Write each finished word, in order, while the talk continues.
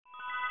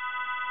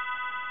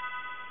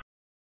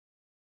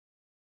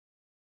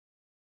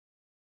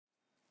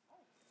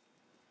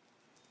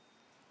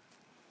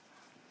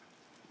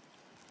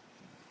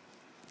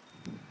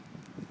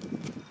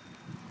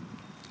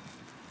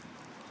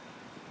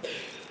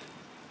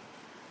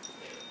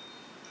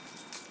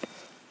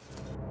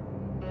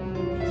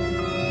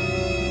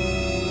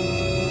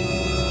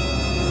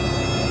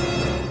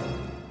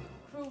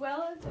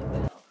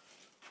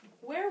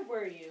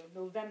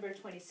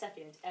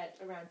22nd at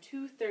around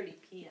 2:30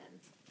 p.m.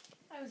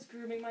 I was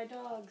grooming my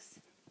dogs.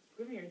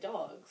 Grooming your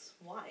dogs?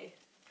 Why?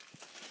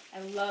 I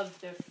love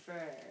their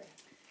fur.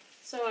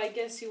 So I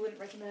guess you wouldn't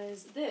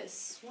recognize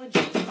this, would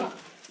you?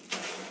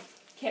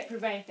 Can't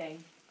prove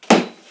anything.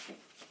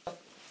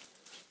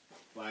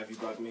 Why have you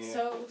brought me here?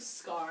 So,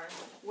 Scar,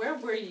 where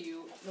were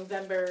you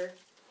November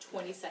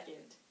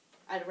 22nd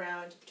at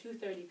around 2:30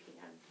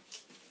 p.m.?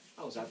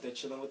 I was out there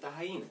chilling with the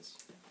hyenas.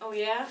 Oh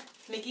yeah?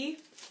 Mickey?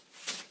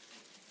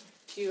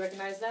 Do you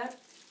recognize that?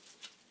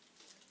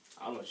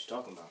 I don't know what you're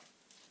talking about.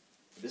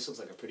 This looks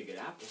like a pretty good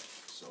apple,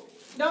 so...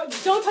 No,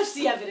 don't touch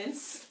the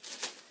evidence.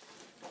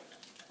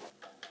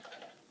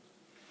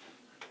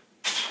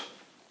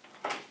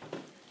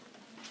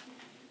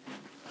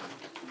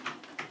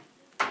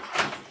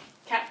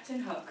 Captain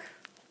Hook,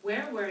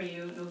 where were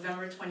you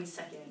November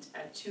 22nd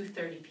at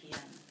 2:30 p.m.?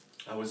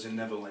 I was in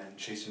Neverland,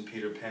 chasing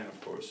Peter Pan, of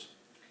course.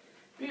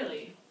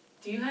 Really?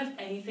 Do you have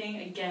anything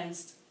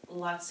against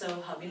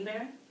Lotso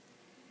Huggenbear?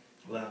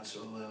 Lotso.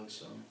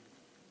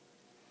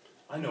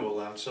 I know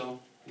a Lotso.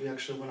 We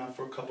actually went out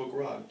for a cup of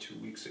grog 2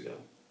 weeks ago.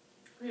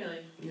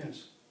 Really?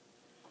 Yes.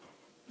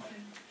 Okay.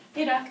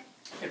 Hey, Doc.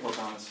 Hey,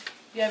 Pocahontas.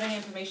 Do you have any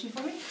information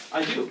for me?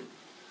 I do.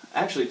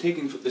 Actually,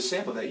 taking the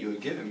sample that you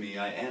had given me,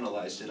 I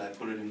analyzed it, I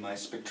put it in my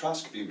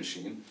spectroscopy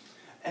machine,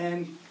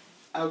 and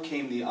out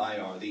came the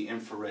IR, the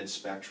infrared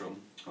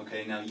spectrum.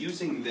 Okay, now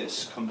using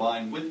this,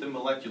 combined with the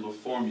molecular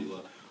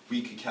formula,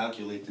 we could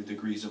calculate the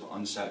degrees of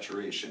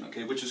unsaturation,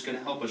 okay, which is going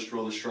to help us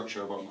draw the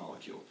structure of our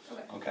molecule.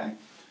 Okay?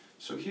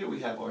 So here we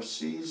have our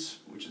C's,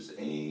 which is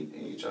A,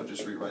 H, I'll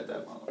just rewrite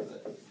that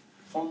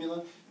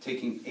formula,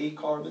 taking 8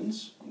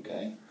 carbons,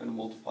 okay, going to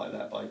multiply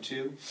that by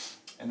 2,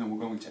 and then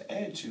we're going to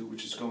add 2,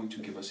 which is going to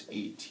give us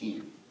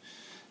 18.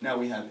 Now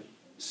we have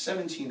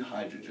 17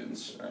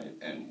 hydrogens, right,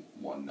 and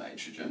 1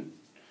 nitrogen.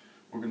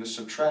 We're going to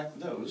subtract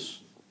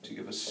those to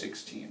give us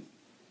 16.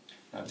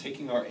 Now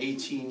taking our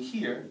 18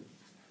 here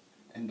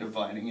and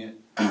dividing it,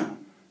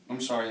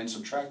 and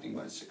subtracting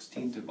by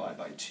 16 divided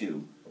by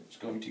 2, it's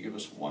going to give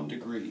us 1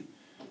 degree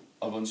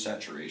of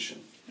unsaturation.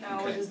 Now,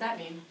 okay? What does that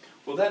mean?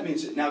 Well, that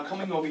means that now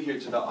coming over here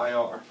to the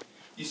IR,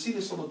 you see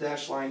this little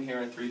dashed line here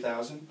at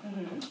 3,000?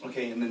 Mm-hmm.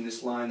 Okay, and then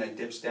this line that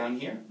dips down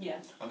here? Yeah.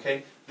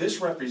 Okay, this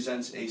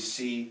represents a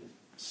C,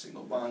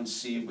 single bond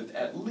C, with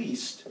at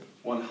least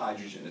 1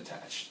 hydrogen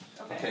attached.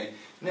 Okay.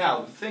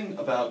 Now, the thing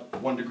about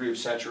 1 degree of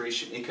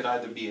saturation, it could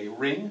either be a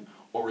ring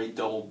or a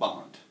double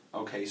bond.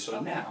 Okay, so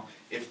now,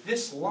 if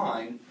this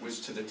line was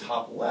to the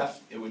top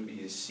left, it would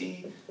be a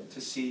C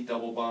to C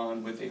double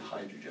bond with a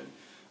hydrogen.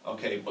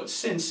 Okay, but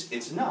since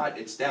it's not,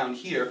 it's down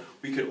here,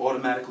 we could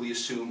automatically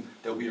assume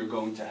that we are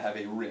going to have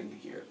a ring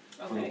here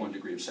for the 1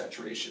 degree of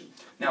saturation.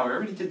 Now, I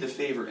already did the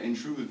favor and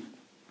drew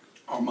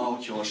our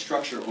molecular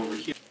structure over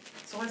here.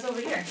 So what's over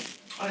here?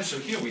 Alright, so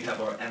here we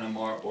have our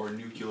NMR, or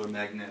nuclear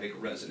magnetic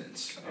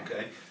resonance.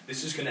 Okay,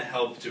 this is going to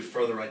help to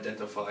further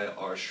identify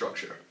our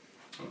structure.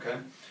 Okay,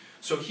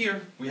 so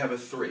here we have a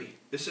 3.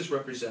 This is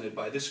represented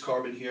by this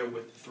carbon here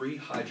with 3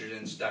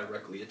 hydrogens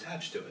directly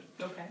attached to it.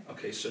 Okay.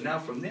 Okay, so now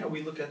from there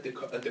we look at the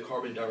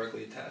carbon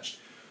directly attached,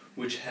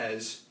 which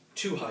has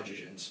 2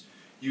 hydrogens.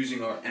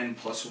 Using our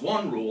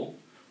n+1 rule,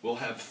 we'll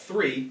have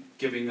 3,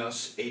 giving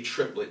us a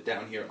triplet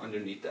down here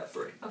underneath that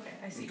 3. Okay,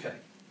 I see. Okay.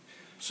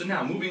 So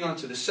now, moving on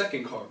to the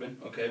second carbon,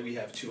 okay, we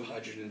have 2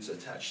 hydrogens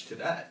attached to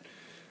that.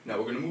 Now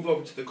we're going to move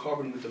over to the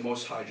carbon with the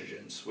most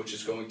hydrogens, which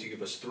is going to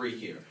give us 3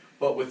 here.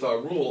 But with our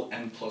rule,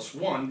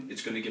 n+1,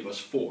 it's going to give us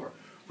 4,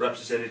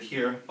 represented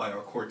here by our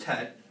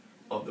quartet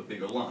of the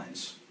bigger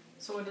lines.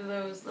 So what do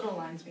those little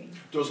lines mean?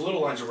 Those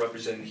little lines are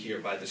represented here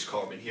by this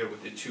carbon here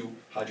with the 2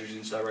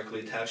 hydrogens directly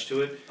attached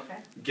to it,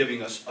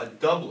 giving us a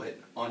doublet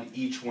on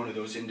each one of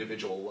those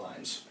individual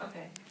lines.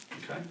 Okay?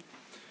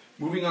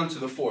 Moving on to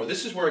the 4.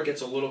 This is where it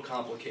gets a little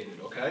complicated,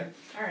 okay?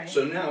 Alright.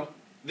 So now,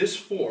 this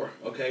 4,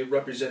 okay,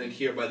 represented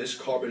here by this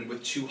carbon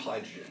with 2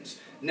 hydrogens.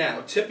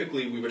 Now,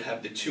 typically we would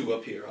have the 2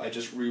 up here. I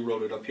just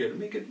rewrote it up here to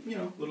make it,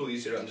 a little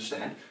easier to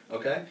understand,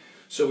 okay?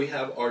 So we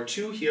have our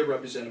 2 here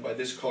represented by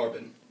this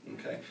carbon,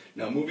 okay?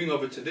 Now, moving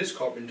over to this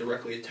carbon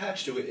directly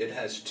attached to it, it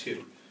has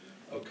 2,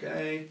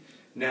 okay?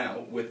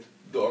 Now, with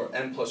our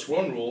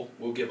n+1 rule,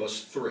 will give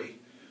us 3.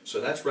 So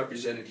that's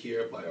represented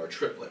here by our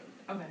triplet.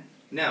 Okay.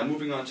 Now,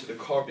 moving on to the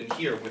carbon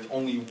here with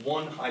only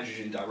 1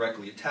 hydrogen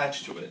directly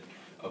attached to it,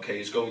 okay,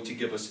 is going to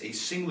give us a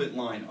singlet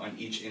line on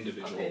each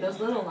individual line. Those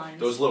little lines.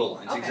 Those little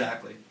lines,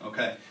 exactly.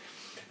 Okay.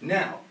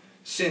 Now,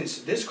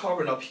 since this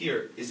carbon up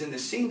here is in the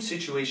same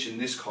situation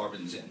this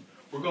carbon's in,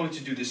 we're going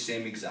to do the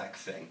same exact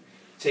thing.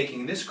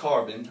 Taking this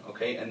carbon,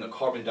 okay, and the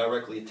carbon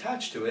directly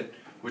attached to it,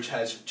 which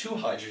has 2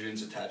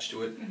 hydrogens attached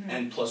to it,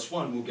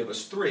 n+1 will give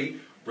us 3,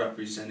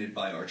 represented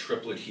by our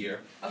triplet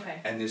here.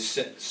 Okay. And this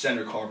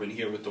center carbon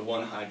here with the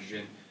 1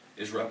 hydrogen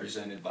is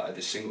represented by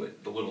the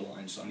singlet, the little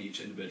lines on each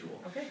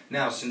individual. Okay.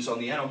 Now, since on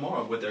the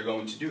NMR, what they're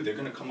going to do, they're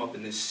going to come up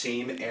in this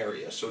same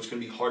area, so it's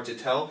going to be hard to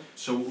tell.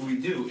 So what we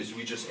do is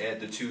we just add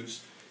the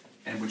 2's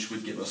and which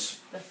would give us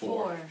The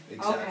 4. 4.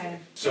 Exactly. Okay.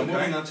 So Okay.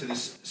 moving on to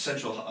this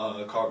central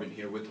carbon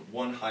here with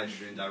 1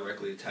 hydrogen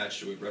directly attached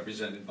to it,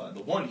 represented by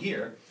the 1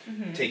 here,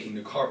 Mm-hmm. taking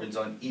the carbons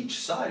on each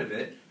side of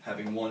it,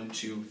 having 1,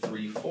 2,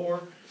 3,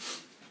 4.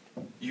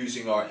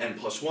 Using our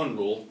n+1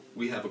 rule,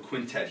 we have a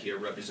quintet here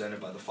represented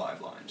by the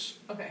 5 lines.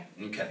 Okay.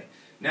 Okay,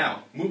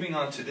 now moving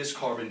on to this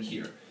carbon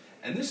here.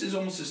 And this is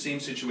almost the same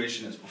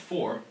situation as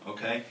before,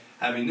 okay?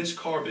 Having this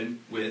carbon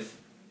with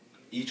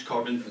each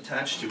carbon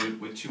attached to it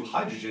with 2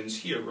 hydrogens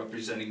here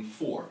representing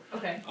 4.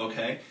 Okay.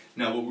 Okay,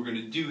 now what we're going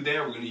to do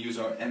there, we're going to use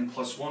our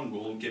n+1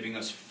 rule giving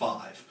us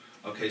 5.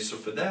 Okay, so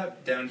for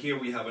that, down here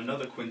we have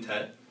another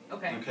quintet.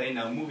 Okay. Okay,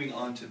 now moving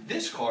on to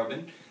this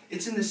carbon,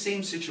 it's in the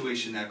same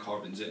situation that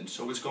carbon's in,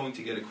 so it's going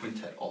to get a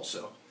quintet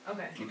also.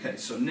 Okay. Okay,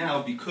 so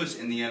now because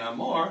in the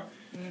NMR,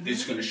 Mm-hmm.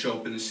 it's going to show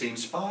up in the same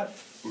spot,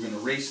 we're going to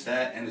erase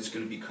that and it's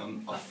going to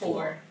become a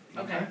 4.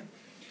 Okay.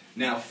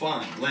 Now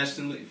finally,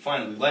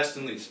 last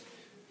and least,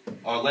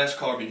 our last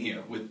carbon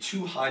here with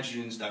 2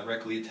 hydrogens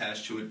directly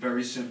attached to it.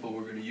 Very simple,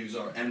 we're going to use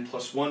our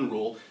n+1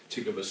 rule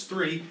to give us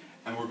 3,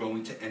 and we're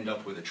going to end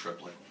up with a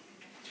triplet.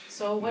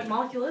 So what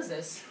molecule is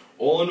this?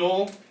 All in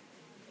all,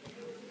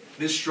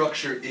 this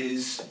structure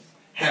is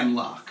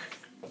hemlock.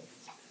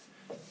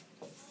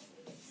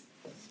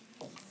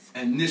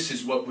 And this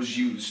is what was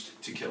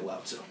used to kill Lao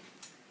Tzu.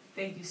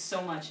 Thank you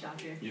so much,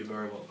 Doctor. You're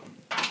very welcome.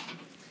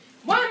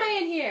 Why am I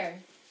in here?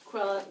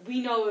 Quella, we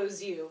know it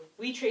was you.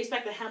 We traced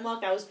back the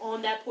hemlock that was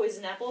on that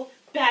poison apple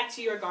back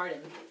to your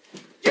garden.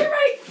 You're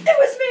right! It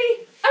was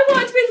me! I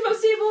wanted to be the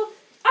most evil!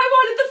 I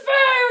wanted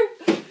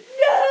the fur!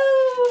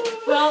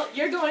 No! Well,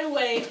 you're going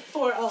away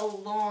for a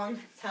long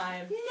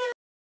time. No!